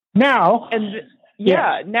Now, And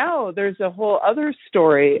yes. now there's a whole other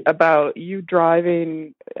story about you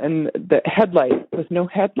driving and the headlight with no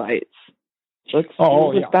headlights. Let's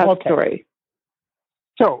do that story.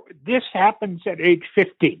 So this happens at age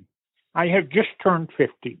 15. I have just turned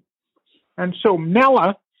 15. And so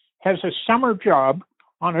Mela has a summer job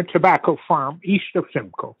on a tobacco farm east of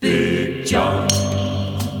Simcoe. Big John,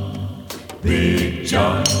 Big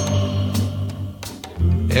John.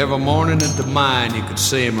 Every morning at the mine you could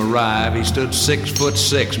see him arrive. He stood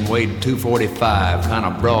 6'6" and weighed 245, kind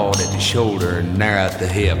of broad at the shoulder and narrow at the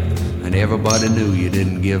hip. And everybody knew you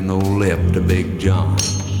didn't give no lip to Big John.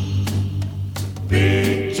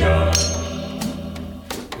 Big John,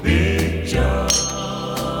 Big John,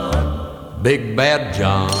 Big Bad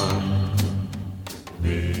John.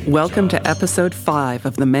 Welcome to episode 5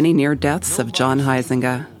 of the many near deaths of John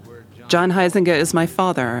Huizenga. John Huizenga is my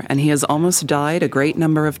father, and he has almost died a great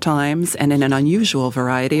number of times and in an unusual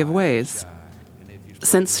variety of ways.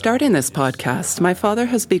 Since starting this podcast, my father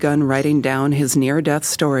has begun writing down his near-death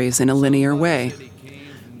stories in a linear way.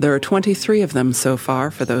 There are 23 of them so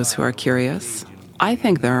far, for those who are curious. I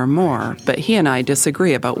think there are more, but he and I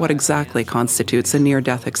disagree about what exactly constitutes a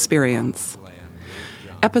near-death experience.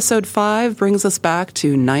 Episode 5 brings us back to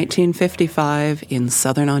 1955 in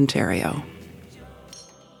southern Ontario.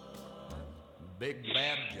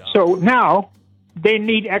 So now they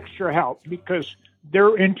need extra help because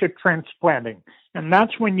they're into transplanting. And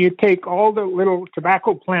that's when you take all the little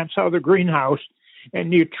tobacco plants out of the greenhouse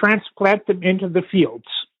and you transplant them into the fields.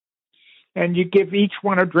 And you give each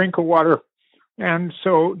one a drink of water. And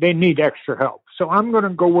so they need extra help. So I'm going to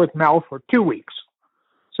go with Mel for 2 weeks.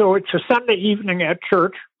 So it's a Sunday evening at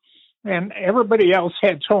church, and everybody else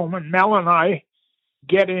heads home, and Mel and I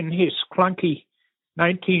get in his clunky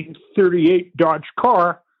 1938 Dodge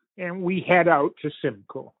car, and we head out to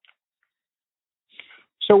Simcoe.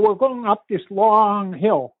 So we're going up this long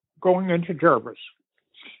hill going into Jervis.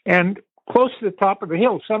 And close to the top of the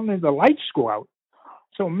hill, suddenly the lights go out.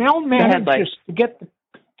 So Mel manages to get the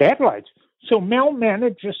headlights. So Mel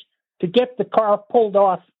manages to get the car pulled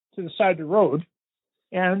off to the side of the road,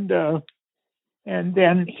 and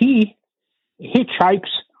then he hitchhikes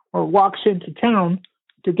or walks into town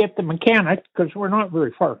to get the mechanic, because we're not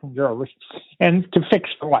very far from Jarvis, and to fix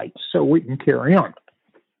the lights so we can carry on.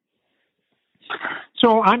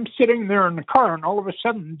 So I'm sitting there in the car, and all of a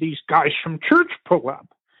sudden these guys from church pull up,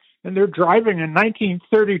 and they're driving a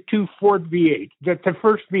 1932 Ford V8, that's the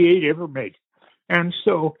first V8 ever made. And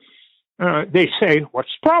so they say,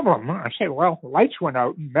 "What's the problem?" I say, "Well, the lights went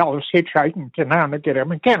out, and Mel is hitchhiking to town to get a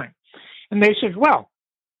mechanic." And they said, "Well,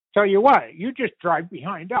 tell you what, you just drive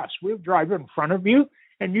behind us. We'll drive in front of you,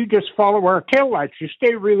 and you just follow our taillights. You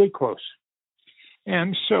stay really close."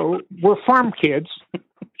 And so we're farm kids,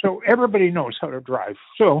 so everybody knows how to drive.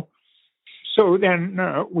 So then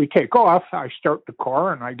we take off. I start the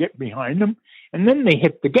car, and I get behind them, and then they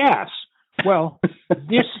hit the gas. Well,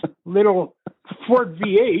 this little Ford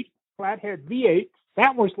V8, flathead V8,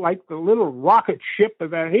 that was like the little rocket ship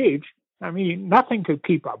of that age. I mean, nothing could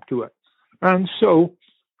keep up to it. And so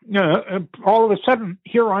all of a sudden,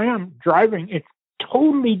 here I am driving. It's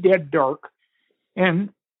totally dead dark. And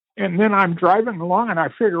then I'm driving along, and I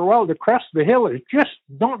figure, well, the crest of the hill is just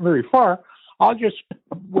not very far. I'll just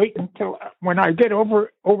wait until when I get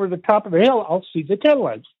over the top of the hill, I'll see the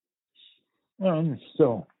taillights. And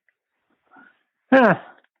so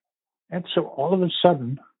all of a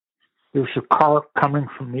sudden, there's a car coming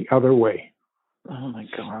from the other way. Oh, my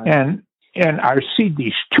God. And I see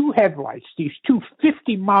these two headlights, these two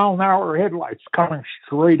 50-mile-an-hour headlights coming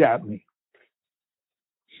straight at me.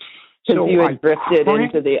 So you had drifted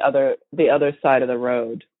into the other side of the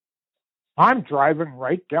road. I'm driving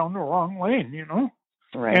right down the wrong lane, you know?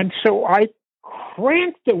 Right. And so I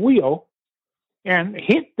cranked the wheel and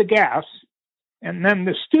hit the gas, and then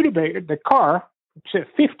the Studebaker, the car, it's a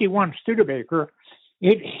 51 Studebaker,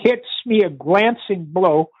 it hits me a glancing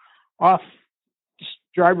blow off the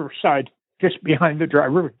driver's side, just behind the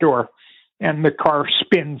driver's door, and the car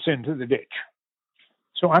spins into the ditch.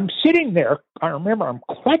 So I'm sitting there. I remember I'm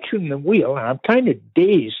clutching the wheel, and I'm kind of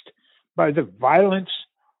dazed by the violence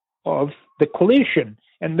of the collision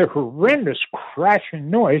and the horrendous crashing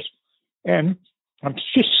noise. And I'm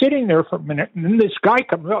just sitting there for a minute, and then this guy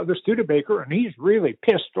comes out of the Studebaker, and he's really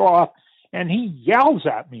pissed off, and he yells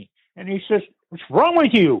at me, and he says, "What's wrong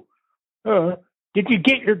with you? Did you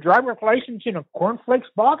get your driver's license in a cornflakes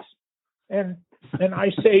box?" And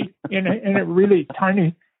I say in a really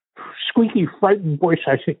tiny, squeaky, frightened voice,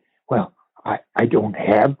 I say, "Well, I don't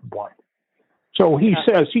have one." So he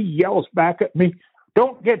yells back at me,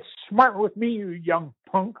 "Don't get smart with me, you young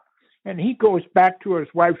punk." And he goes back to his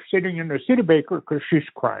wife sitting in the Studebaker because she's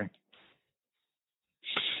crying.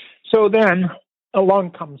 So then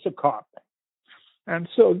along comes a cop. And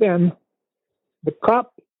so then the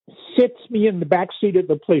cop sits me in the back seat of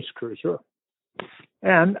the police cruiser.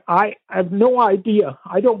 And I have no idea,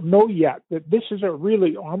 I don't know yet, that this is a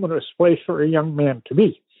really ominous place for a young man to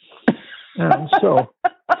be. And so...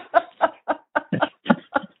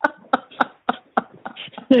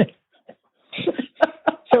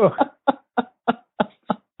 so...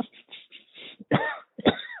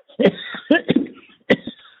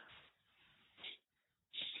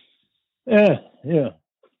 yeah.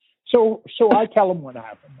 So I tell him what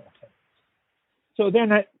happened. So then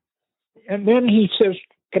then he says,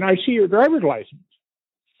 "Can I see your driver's license?"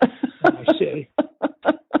 And I say,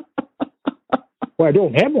 "Well, I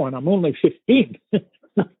don't have one. I'm only 15."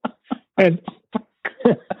 and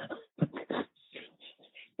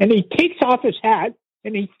he takes off his hat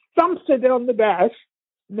and he thumps it on the dash,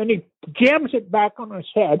 and then he jams it back on his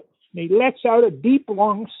head, and he lets out a deep,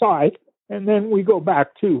 long sigh, and then we go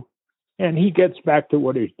back to, and he gets back to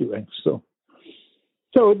what he's doing. So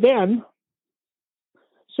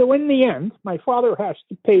in the end, my father has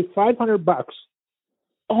to pay $500.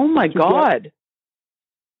 Oh my God!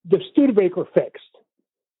 The Studebaker fixed.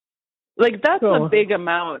 Like that's a big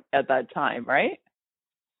amount at that time, right?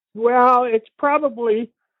 Well, it's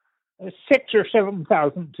probably 6,000 or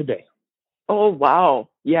 7,000 today. Oh wow!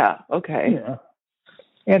 Yeah. Okay. Yeah.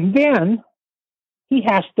 And then he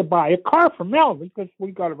has to buy a car for Mel because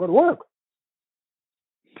we got to go to work.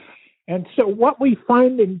 And so what we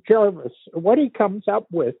find in Jarvis, what he comes up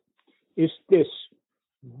with, is this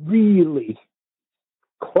really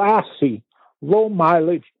classy,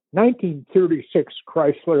 low-mileage 1936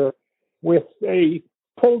 Chrysler with a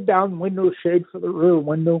pulled-down window shade for the rear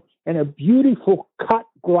window and a beautiful cut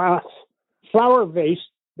glass flower vase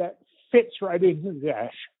that fits right into the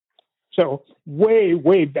dash. So way,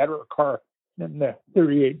 way better car than the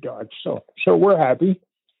 38 Dodge. So we're happy.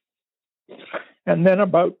 And then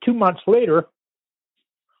about 2 months later,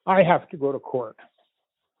 I have to go to court.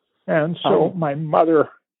 And so my mother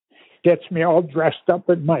gets me all dressed up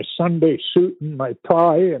in my Sunday suit and my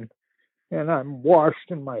tie, and I'm washed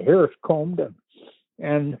and my hair is combed.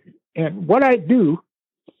 And what I do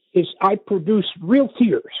is I produce real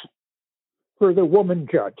tears for the woman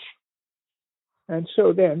judge. And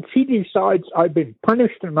so then she decides I've been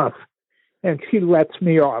punished enough, and she lets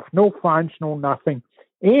me off. No fines, no nothing.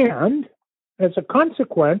 And as a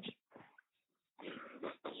consequence,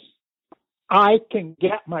 I can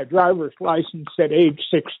get my driver's license at age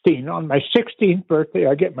 16. On my 16th birthday,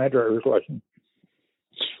 I get my driver's license.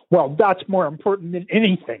 Well, that's more important than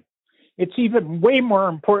anything. It's even way more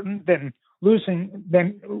important than losing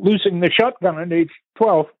the shotgun at age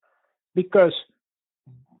 12, because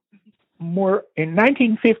in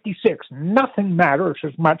 1956, nothing matters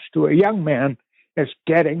as much to a young man as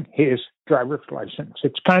getting his driver's license.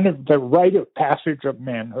 It's kind of the rite of passage of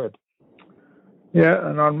manhood. Yeah,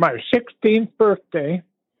 and on my 16th birthday,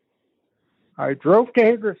 I drove to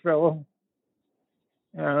Hagersville,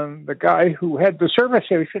 and the guy who had the service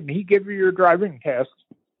station, he gave you your driving test,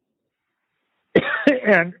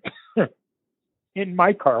 and in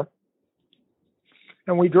my car,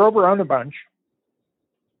 and we drove around a bunch,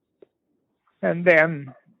 and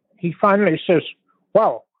then he finally says,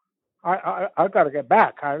 "Well, I got to get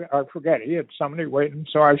back. I forget. He had somebody waiting."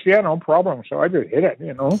 So I said, "Yeah, no problem." So I just hit it,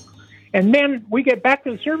 And then we get back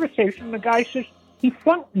to the service station. And the guy says, he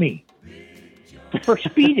flunked me for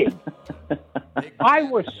speeding. I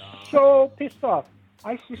was so pissed off.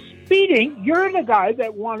 I said, "Speeding? You're the guy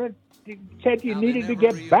that said you needed to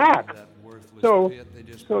get back." So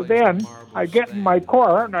then I get in my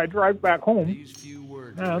car and I drive back home.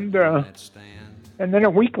 And then a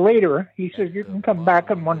week later, he says, "You can come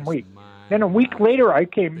back in 1 week." Then a week later, I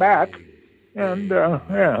came back, and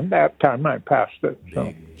that time I passed it.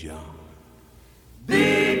 So.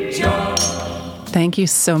 Big John. Thank you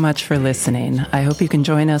so much for listening. I hope you can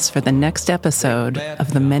join us for the next episode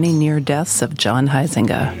of The Many Near Deaths of John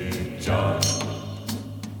Huizenga.